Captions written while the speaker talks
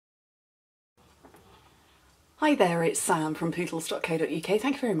Hi there, it's Sam from poodles.co.uk. Thank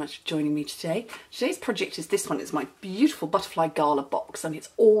you very much for joining me today. Today's project is this one. It's my beautiful butterfly gala box and it's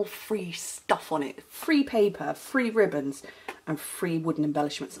all free stuff on it. Free paper, free ribbons and free wooden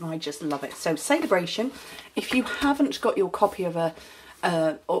embellishments, and I just love it. So say Bration, if you haven't got your copy of a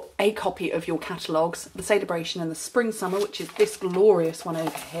copy of your catalogues, the Say Bration and the Spring Summer, which is this glorious one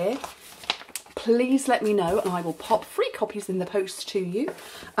over here, please let me know and I will pop free copies in the post to you.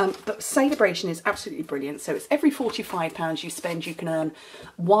 But Say Bration is absolutely brilliant. So it's every £45 you spend, you can earn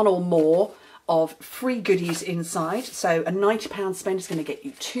one or more of free goodies inside. So a £90 spend is going to get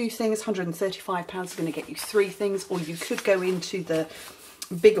you 2 things, £135 is going to get you 3 things, or you could go into the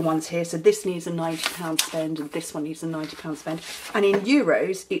bigger ones here. So this needs a £90 spend and this one needs a £90 spend. And in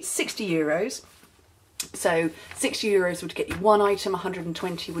euros, it's 60 euros. So 60 euros would get you 1 item,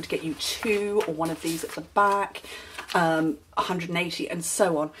 120 would get you 2 or one of these at the back, 180 and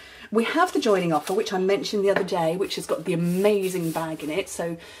so on. We have the joining offer, which I mentioned the other day, which has got the amazing bag in it.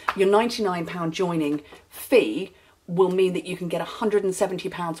 So your £99 joining fee will mean that you can get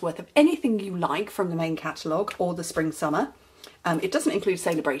 £170 worth of anything you like from the main catalogue or the Spring Summer. It doesn't include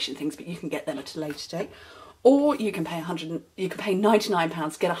Say Bration things, but you can get them at a later date. Or you can pay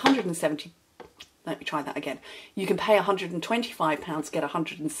 £99, get 170. Let me try that again. You can pay £125, get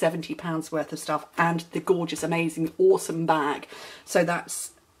 £170 worth of stuff and the gorgeous, amazing, awesome bag. So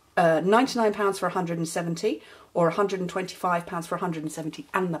that's £99 for 170 or £125 for 170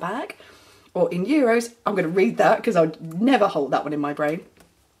 and the bag. Or in euros, I'm going to read that because I would never hold that one in my brain.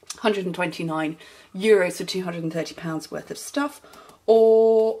 129 euros for £230 worth of stuff,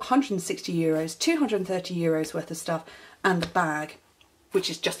 or 160 euros, 230 euros worth of stuff and the bag,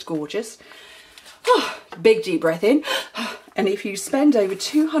 which is just gorgeous. Big deep breath in. And if you spend over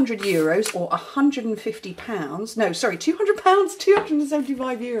 200 euros or 150 pounds, no, sorry, 200 pounds,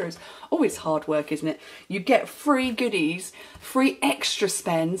 275 euros. Oh, it's hard work, isn't it? You get free goodies, free extra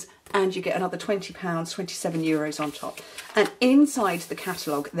spends, and you get another 20 pounds, 27 euros on top. And inside the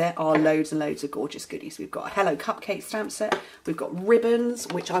catalogue, there are loads and loads of gorgeous goodies. We've got a Hello Cupcake stamp set. We've got ribbons,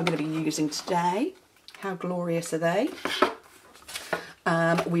 which I'm going to be using today. How glorious are they?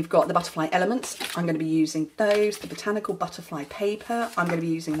 We've got the butterfly elements. I'm going to be using those. The botanical butterfly paper, I'm going to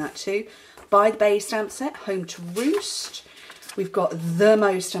be using that too. By the Bay stamp set, Home to Roost. We've got the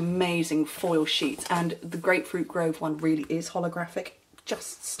most amazing foil sheets, and the Grapefruit Grove one really is holographic,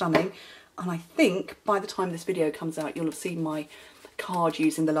 just stunning. And I think by the time this video comes out, you'll have seen my card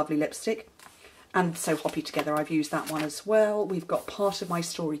using the lovely lipstick. And So Hoppy Together, I've used that one as well. We've got Part of My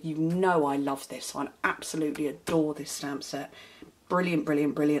Story. You know I love this one. Absolutely adore this stamp set. Brilliant,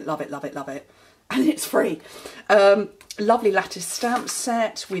 brilliant, brilliant. Love it, love it, love it. And it's free. Lovely lattice stamp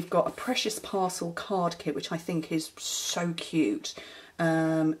set. We've got a Precious Parcel card kit, which I think is so cute.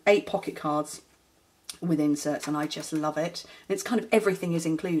 8 pocket cards with inserts, and I just love it. And it's kind of everything is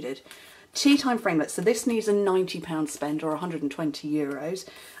included. Tea Time framelets. So this needs a £90 spend or 120 euros.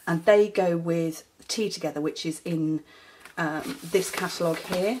 And they go with Tea Together, which is in this catalogue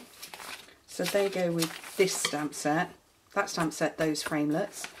here. So they go with this stamp set. That stamp set, those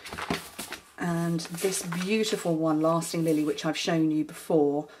framelets, and this beautiful one, Lasting Lily, which I've shown you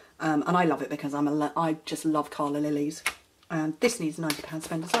before, and I love it because I just love colour lilies. And this needs a £90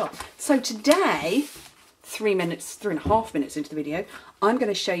 spend as well. So today, 3.5 minutes into the video, I'm going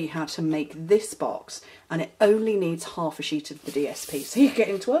to show you how to make this box, and it only needs half a sheet of the DSP. So you're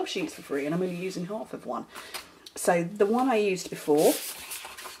getting 12 sheets for free, and I'm only using half of one. So the one I used before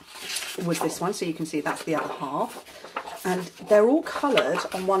was this one, so you can see that's the other half. And they're all coloured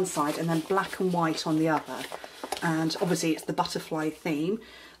on one side and then black and white on the other. And obviously it's the butterfly theme.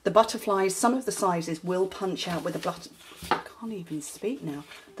 The butterflies, some of the sizes will punch out with a I can't even speak now.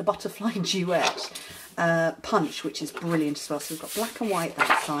 The butterfly duet punch, which is brilliant as well. So we've got black and white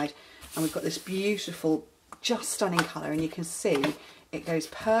that side, and we've got this beautiful, just stunning colour. And you can see it goes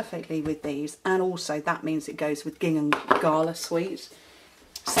perfectly with these. And also that means it goes with Gingham Gala Suite.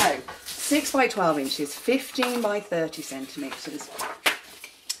 So 6 by 12 inches, 15 by 30 centimetres,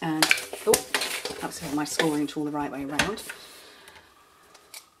 and that's how my scoring tool the right way around.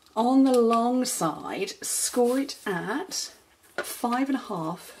 On the long side, score it at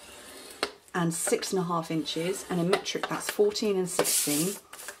 5.5 and 6.5 inches, and in metric that's 14 and 16.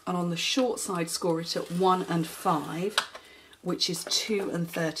 And on the short side, score it at 1 and 5, which is 2 and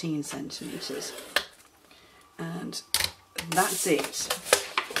 13 centimetres. And that's it.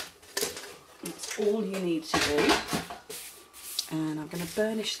 That's all you need to do. And I'm going to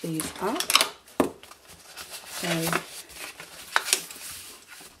burnish these up. So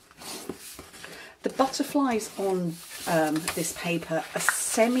the butterflies on this paper are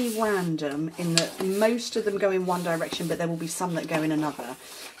semi-random in that most of them go in one direction, but there will be some that go in another.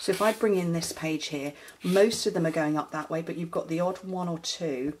 So if I bring in this page here, most of them are going up that way, but you've got the odd one or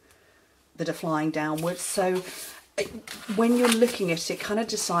two that are flying downwards. So when you're looking at it, kind of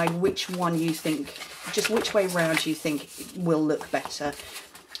decide which one you think, just which way round you think will look better.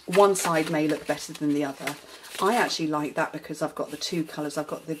 One side may look better than the other. I actually like that because I've got the two colours. I've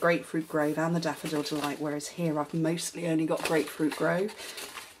got the Grapefruit Grove and the Daffodil Delight, whereas here I've mostly only got Grapefruit Grove.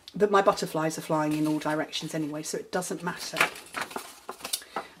 But my butterflies are flying in all directions anyway, so it doesn't matter.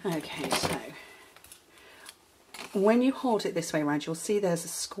 Okay, so when you hold it this way around, you'll see there's a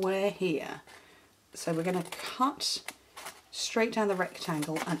square here. So we're going to cut straight down the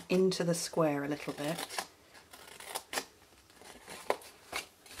rectangle and into the square a little bit,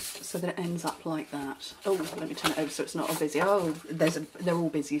 so that it ends up like that. Oh, let me turn it over so it's not all busy. Oh, they're all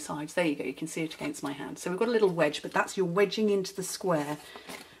busy sides. There you go, you can see it against my hand. So we've got a little wedge, but that's you're wedging into the square,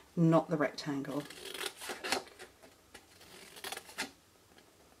 not the rectangle.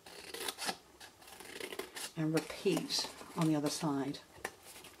 And repeat on the other side.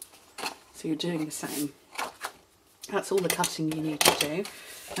 So you're doing the same. That's all the cutting you need to do.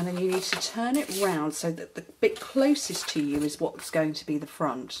 And then you need to turn it round so that the bit closest to you is what's going to be the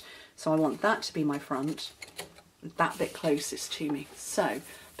front. So I want that to be my front, that bit closest to me. So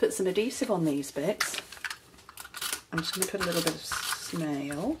put some adhesive on these bits. I'm just going to put a little bit of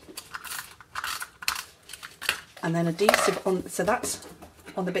snail. And then adhesive on, so that's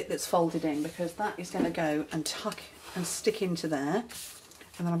on the bit that's folded in, because that is going to go and tuck and stick into there.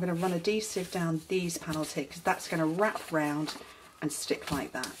 And then I'm going to run adhesive down these panels here, because that's going to wrap round and stick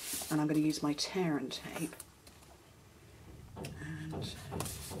like that. And I'm going to use my tear and tape. And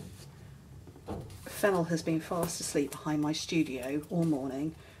Fennel has been fast asleep behind my studio all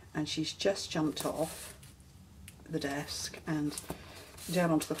morning, and she's just jumped off the desk and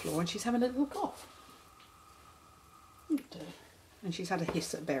down onto the floor, and she's having a little cough. And she's had a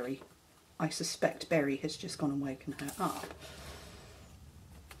hiss at Berry. I suspect Berry has just gone and woken her up.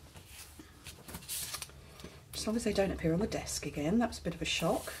 As long as they don't appear on the desk again. That was a bit of a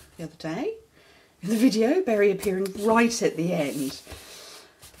shock the other day in the video, Berry appearing right at the end.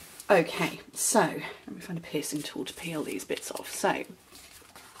 Okay, so let me find a piercing tool to peel these bits off. So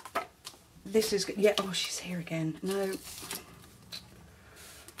this is, yeah, oh, she's here again. No.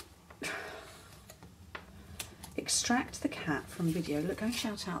 Extract the cat from video. Look, go and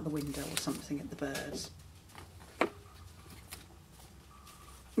shout out the window or something at the birds.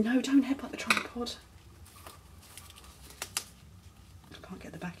 No, don't headbutt the tripod. I can't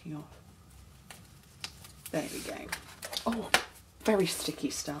get the backing off. There we go. Oh, very sticky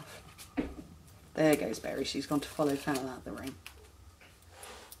stuff. There goes Berry. She's gone to follow Fennel out of the room.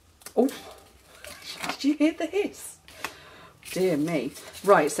 Oh, did you hear the hiss? Dear me.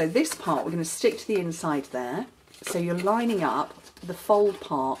 Right, so this part we're going to stick to the inside there. So you're lining up the fold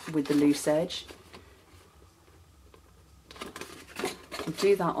part with the loose edge. And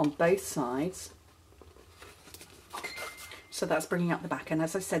do that on both sides. So that's bringing up the back. And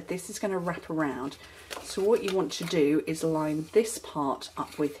as I said, this is going to wrap around. So what you want to do is line this part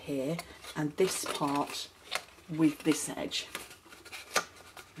up with here and this part with this edge.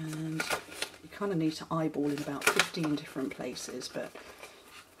 And you kind of need to eyeball in about 15 different places, but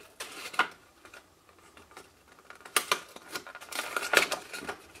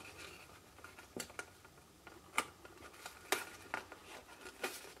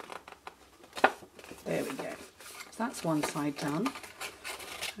there we go. So that's one side done.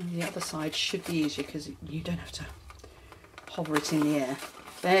 And the other side should be easier because you don't have to hover it in the air.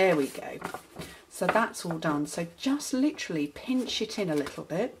 There we go. So that's all done. So just literally pinch it in a little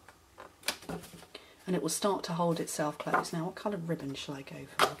bit and it will start to hold itself closed. Now, what colour ribbon shall I go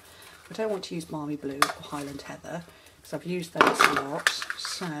for? I don't want to use Balmy Blue or Highland Heather because I've used those a lot.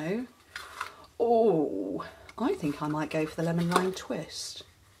 So, oh, I think I might go for the Lemon Lime Twist.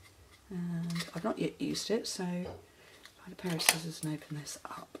 And I've not yet used it, so find a pair of scissors and open this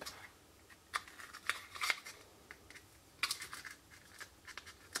up.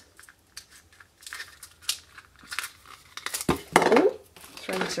 Oh,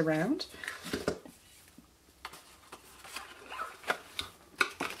 throw it around.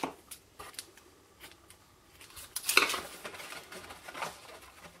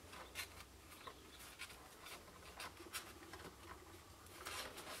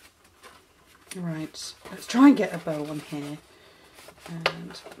 Right, let's try and get a bow on here.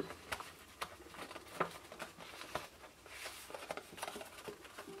 And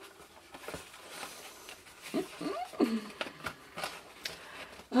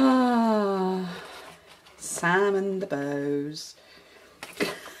Slamming the bows.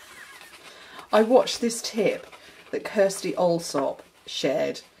 I watched this tip that Kirsty Allsop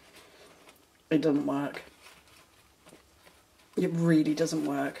shared. It doesn't work. It really doesn't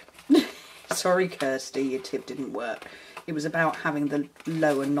work. Sorry, Kirsty, your tip didn't work. It was about having the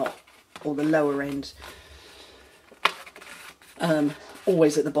lower knot, or the lower end,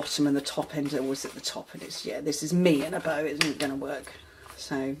 always at the bottom and the top end always at the top. And it's, yeah, this is me and a bow, it isn't going to work.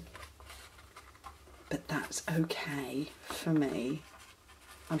 So, but that's okay for me.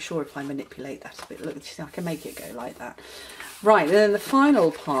 I'm sure if I manipulate that a bit, look, I can make it go like that. Right, and then the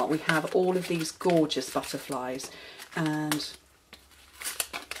final part, we have all of these gorgeous butterflies. And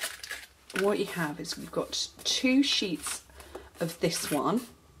what you have is we've got 2 sheets of this one,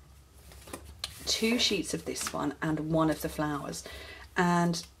 2 sheets of this one, and 1 of the flowers.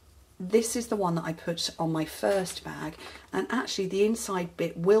 And this is the one that I put on my first bag, and actually the inside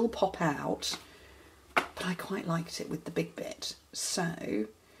bit will pop out, but I quite liked it with the big bit. So,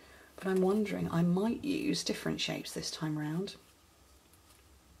 but I'm wondering, I might use different shapes this time round.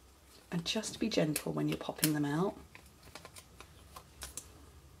 And just be gentle when you're popping them out.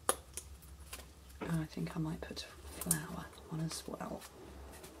 I think I might put a flower on as well.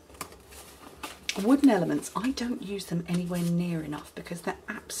 Wooden elements, I don't use them anywhere near enough because they're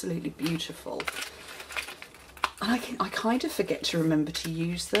absolutely beautiful. And I kind of forget to remember to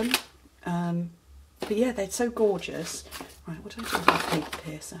use them. But yeah, they're so gorgeous. Right, what do I do with my paper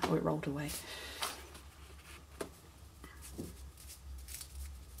piercer? Oh, it rolled away.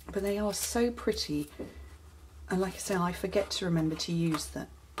 But they are so pretty. And like I say, I forget to remember to use them.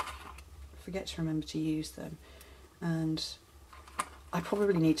 And I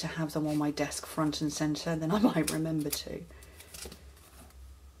probably need to have them on my desk front and centre, then I might remember to.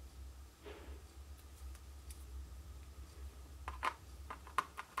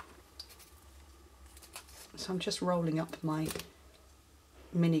 So I'm just rolling up my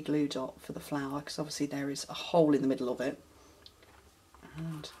mini glue dot for the flower, because obviously there is a hole in the middle of it.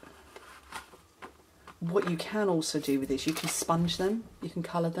 And what you can also do with this, you can sponge them, you can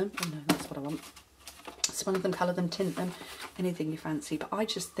colour them. Oh no, that's what I want. Sponge them, colour them, tint them, anything you fancy. But I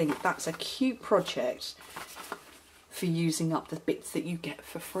just think that's a cute project for using up the bits that you get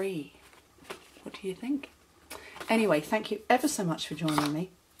for free. What do you think? Anyway, thank you ever so much for joining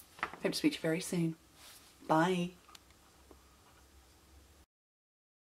me. Hope to speak to you very soon. Bye.